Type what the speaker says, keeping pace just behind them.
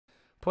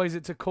Plays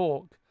it to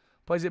Cork.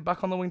 Plays it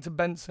back on the wing to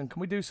Benson. Can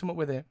we do something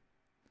with it?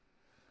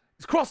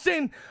 It's crossed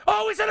in.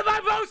 Oh, it's at the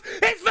back post.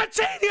 It's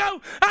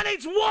Vitinho. And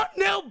it's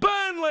 1-0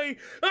 Burnley.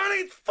 And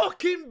it's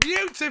fucking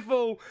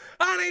beautiful.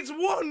 And it's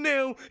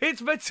 1-0. It's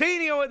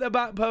Vitinho at the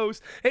back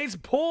post. It's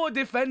poor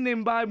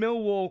defending by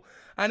Millwall.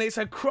 And it's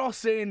a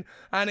cross in.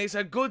 And it's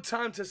a good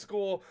time to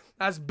score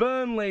as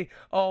Burnley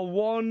are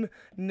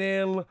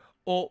 1-0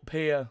 up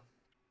here.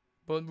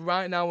 But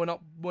right now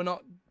we're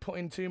not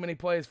putting too many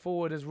players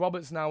forward as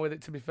Roberts now with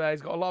it, to be fair.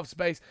 He's got a lot of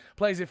space.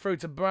 Plays it through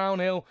to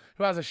Brownhill,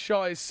 who has a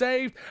shot. It's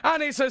saved.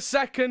 And it's a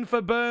second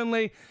for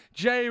Burnley.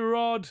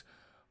 J-Rod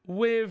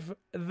with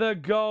the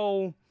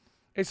goal.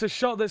 It's a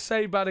shot that's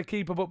saved by the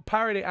keeper, but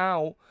parried it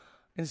out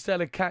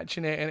instead of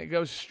catching it. And it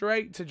goes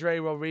straight to Dre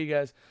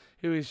Rodriguez,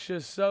 who is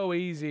just so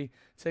easy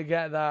to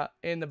get that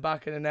in the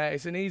back of the net.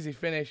 It's an easy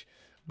finish.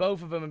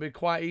 Both of them have been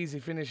quite easy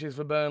finishes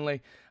for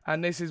Burnley.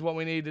 And this is what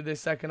we needed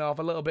this second half.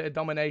 A little bit of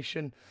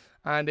domination.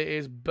 And it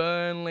is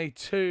Burnley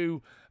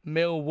 2,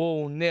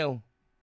 Millwall 0.